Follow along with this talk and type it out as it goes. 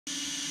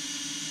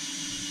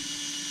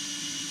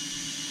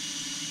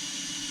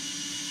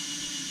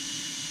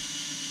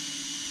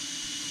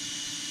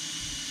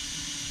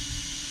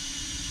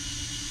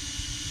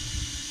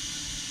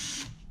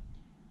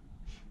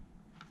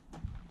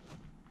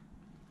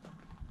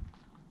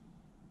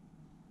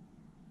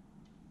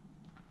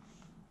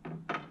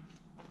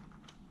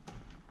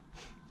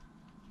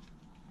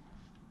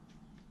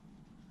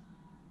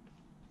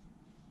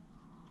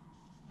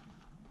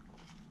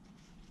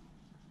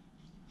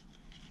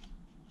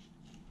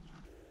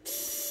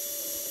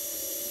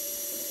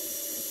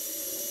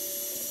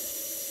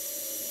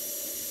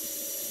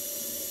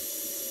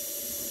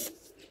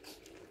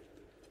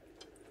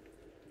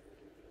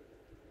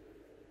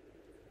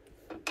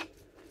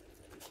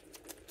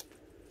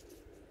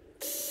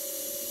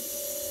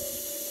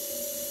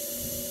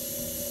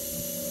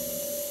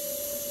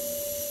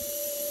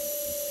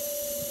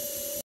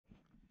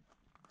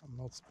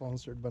not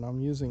sponsored, but I'm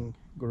using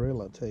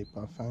Gorilla tape.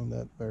 I find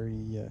that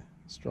very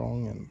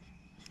strong, and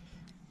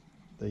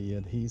the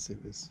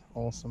adhesive is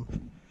awesome.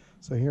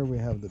 So here we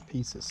have the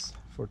pieces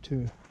for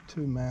two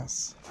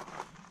masts.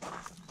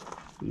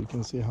 So you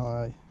can see how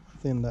I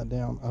thin that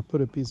down. I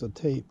put a piece of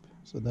tape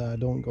so that I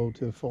don't go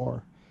too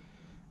far,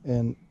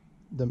 and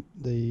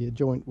the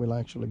joint will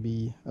actually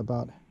be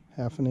about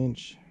 1/2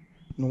 inch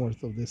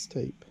north of this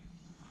tape,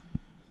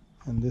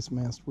 and this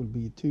mast will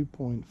be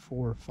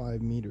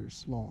 2.45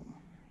 meters long.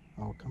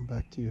 I'll come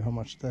back to you how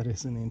much that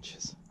is in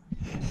inches.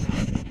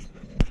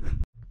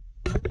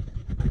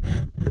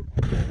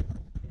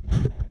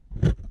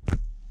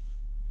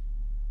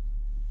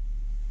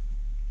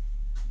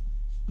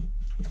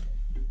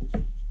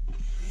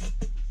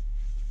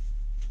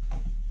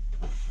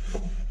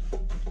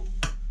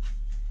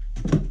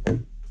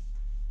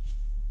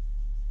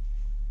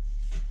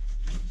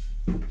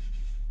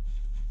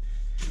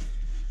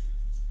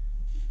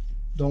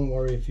 Don't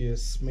worry if you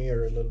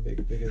smear a little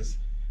bit, because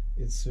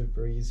it's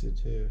super easy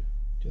to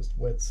just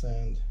wet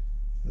sand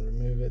and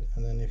remove it.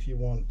 And then if you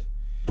want,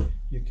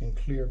 you can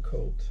clear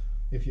coat.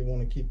 If you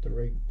want to keep the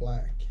rig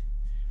black,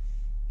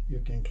 you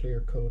can clear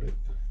coat it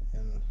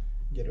and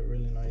get a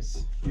really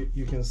nice,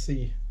 you can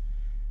see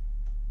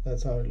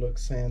that's how it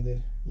looks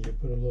sanded. You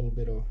put a little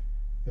bit of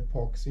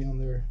epoxy on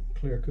there.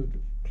 Clear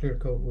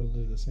coat will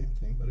do the same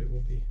thing, but it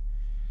will be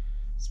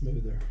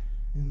smoother.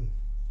 And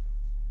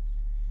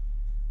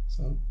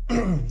so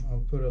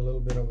I'll put a little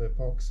bit of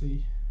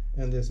epoxy,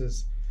 and this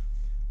is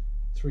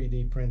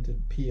 3D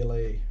printed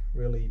PLA,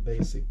 really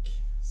basic,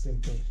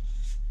 simple,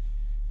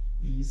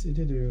 easy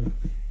to do.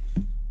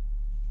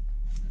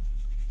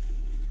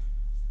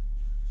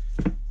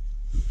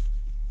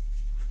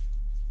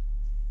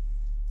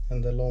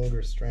 And the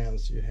longer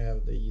strands you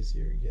have, the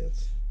easier it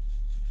gets.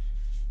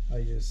 I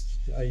use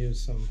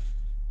some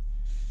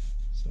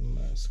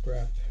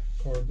scrap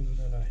carbon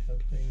that I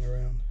had laying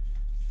around.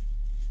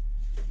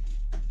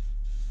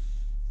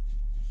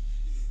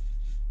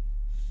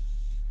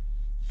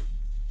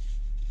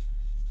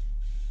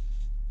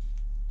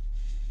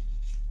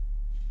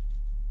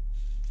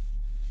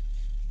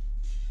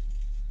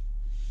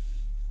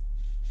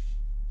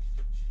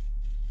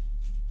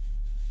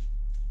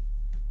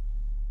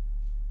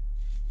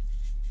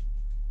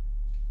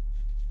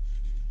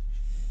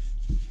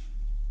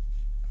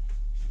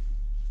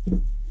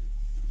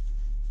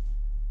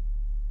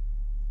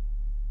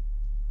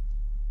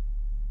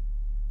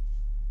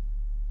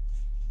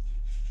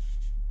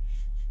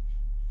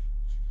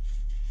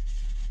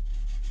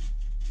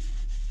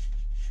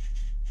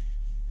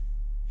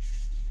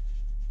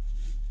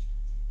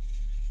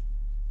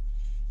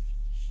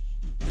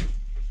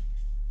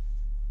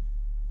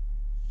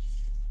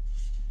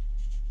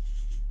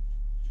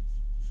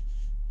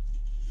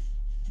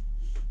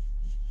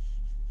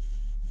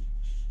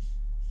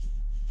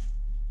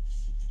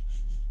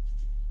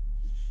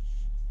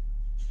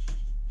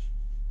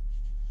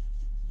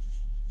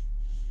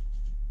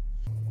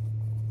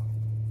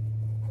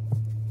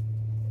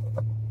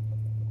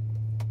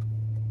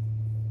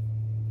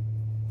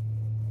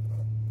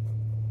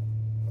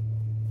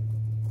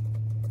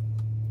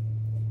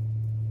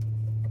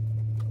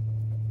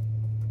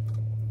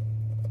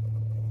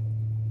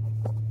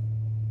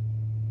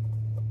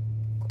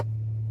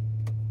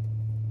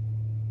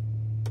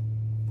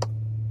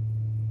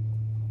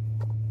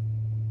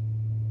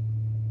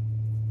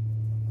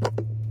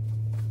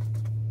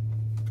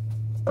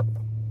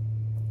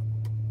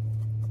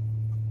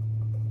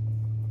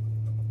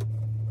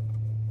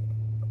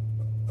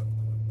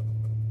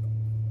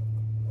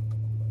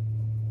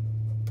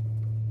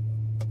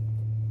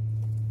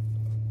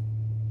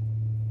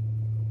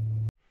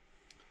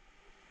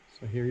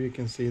 So here you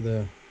can see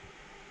the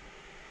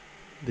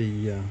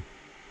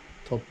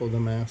top of the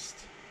mast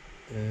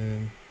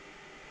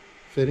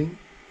fitting.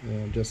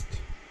 Just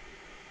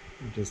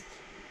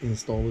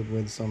install it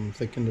with some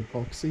thickened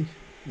epoxy,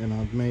 and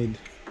I've made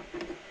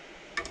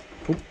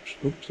oops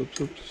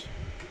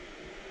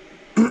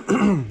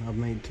I've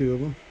made 2 of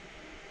them,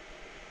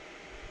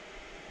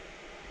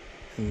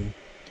 and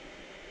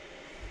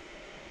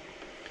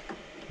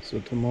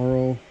so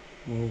tomorrow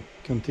we'll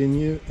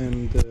continue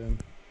and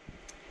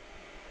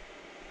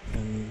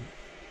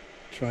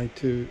try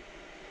to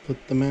put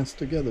the mast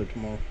together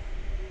tomorrow.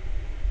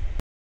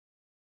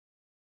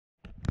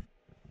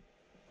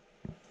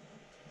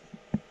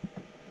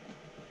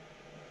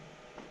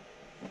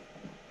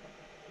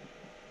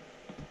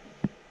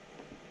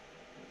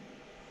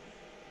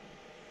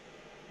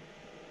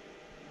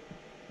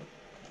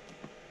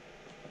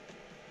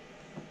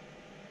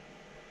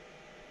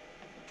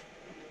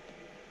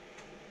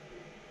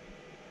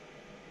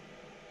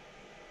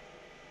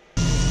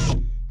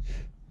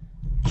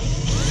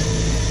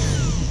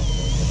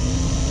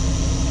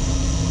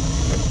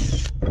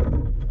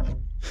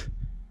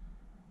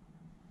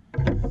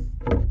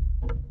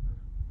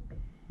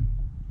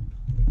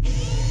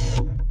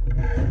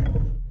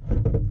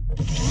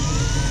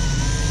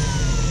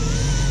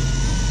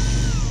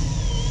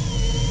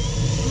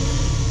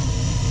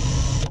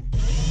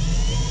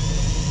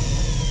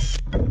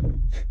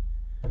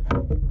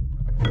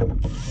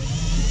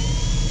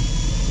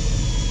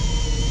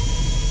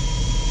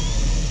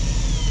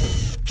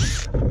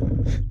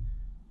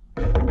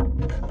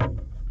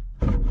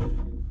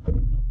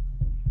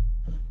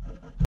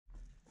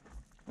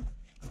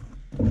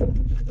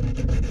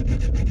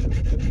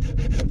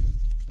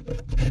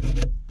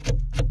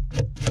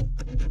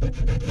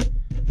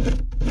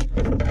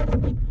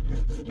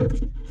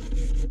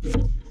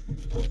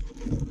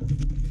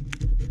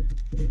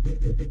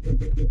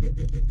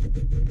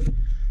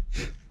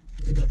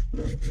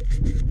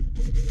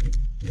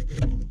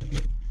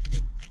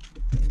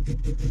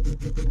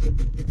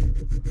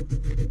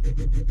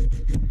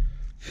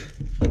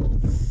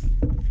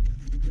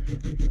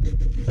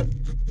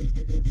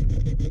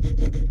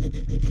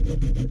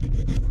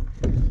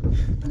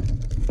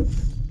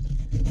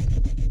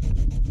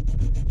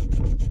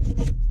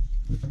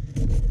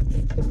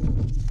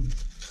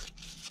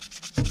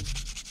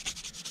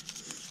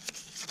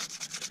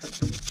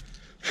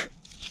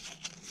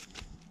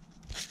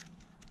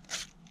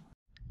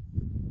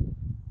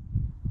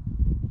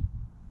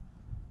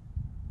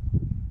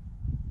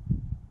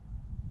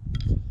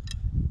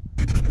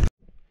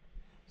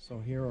 So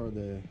here are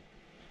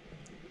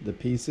the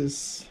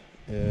pieces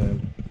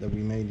that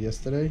we made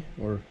yesterday,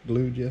 or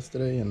glued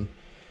yesterday, and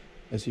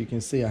as you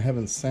can see I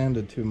haven't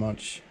sanded too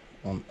much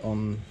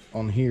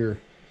on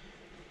here.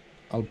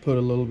 I'll put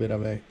a little bit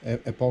of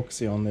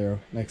epoxy on there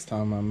next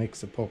time I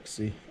mix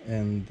epoxy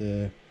and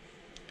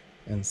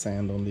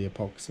sand on the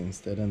epoxy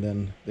instead, and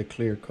then the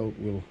clear coat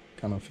will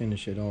kind of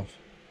finish it off.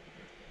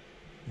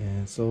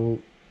 And so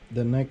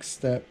the next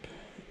step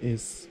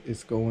is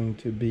going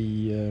to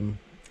be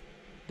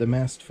the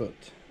mast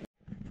foot.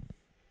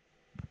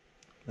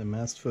 The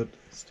mast foot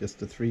is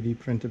just a 3D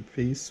printed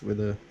piece with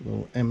a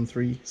little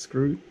M3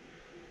 screw,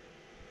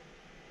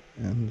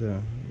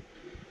 and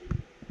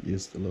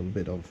used a little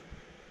bit of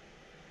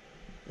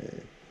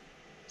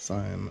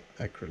cyan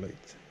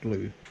acrylate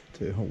glue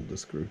to hold the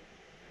screw.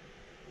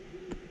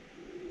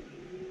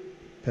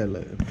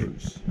 Pelle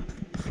Bruce.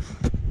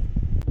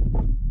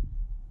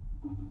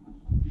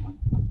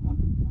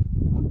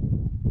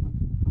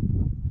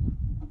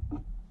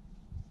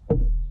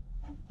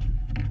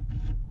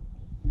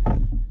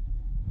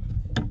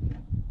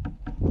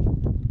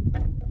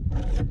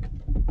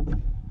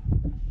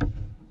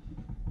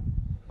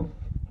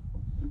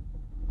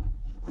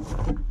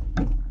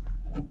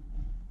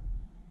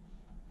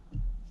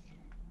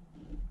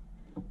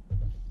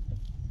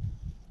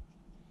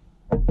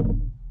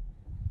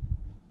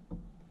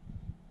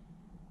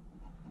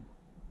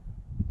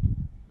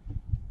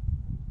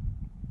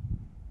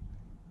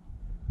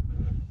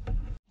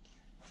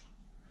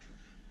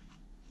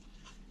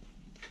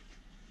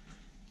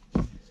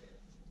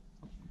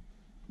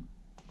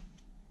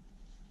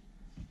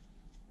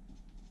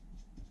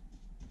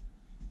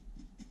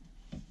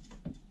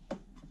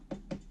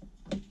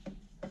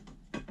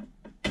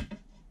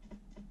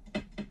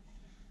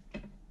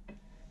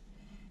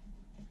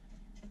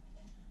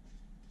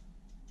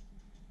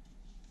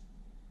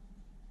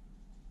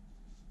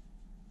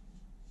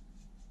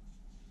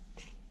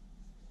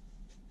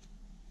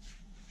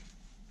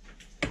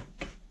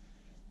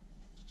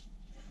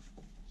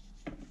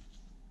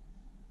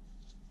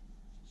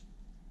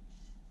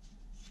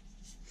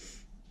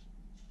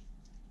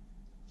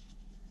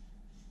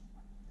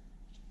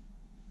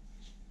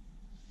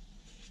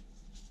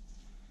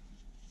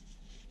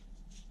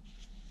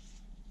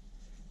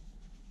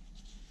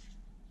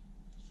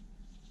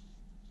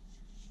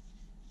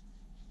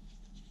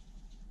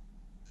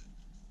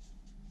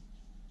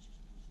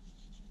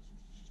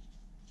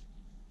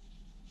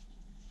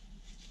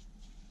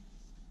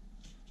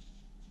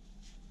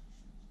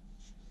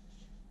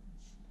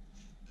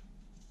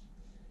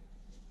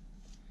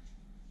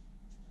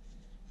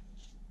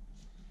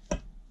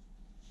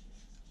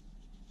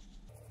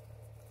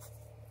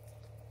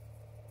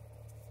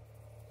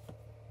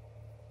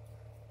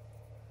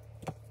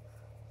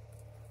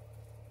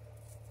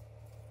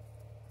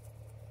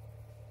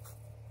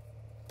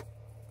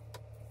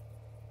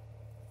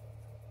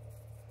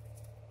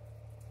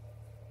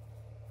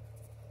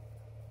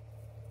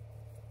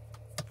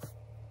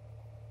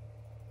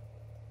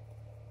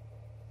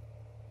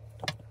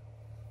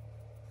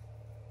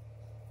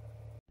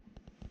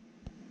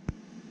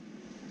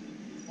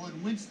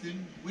 On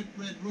Winston,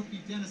 Whitbread rookie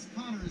Dennis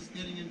Conner is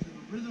getting into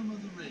the rhythm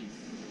of the race.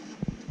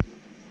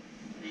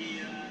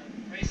 The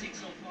racing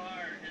so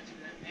far has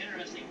been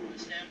interesting from the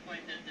standpoint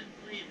that the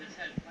fleet has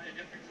had quite a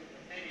difference of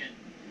opinion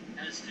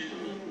as to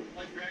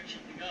what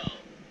direction to go.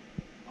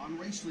 On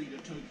race leader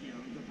Tokyo,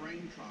 the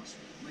Brain Trust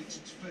makes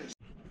its first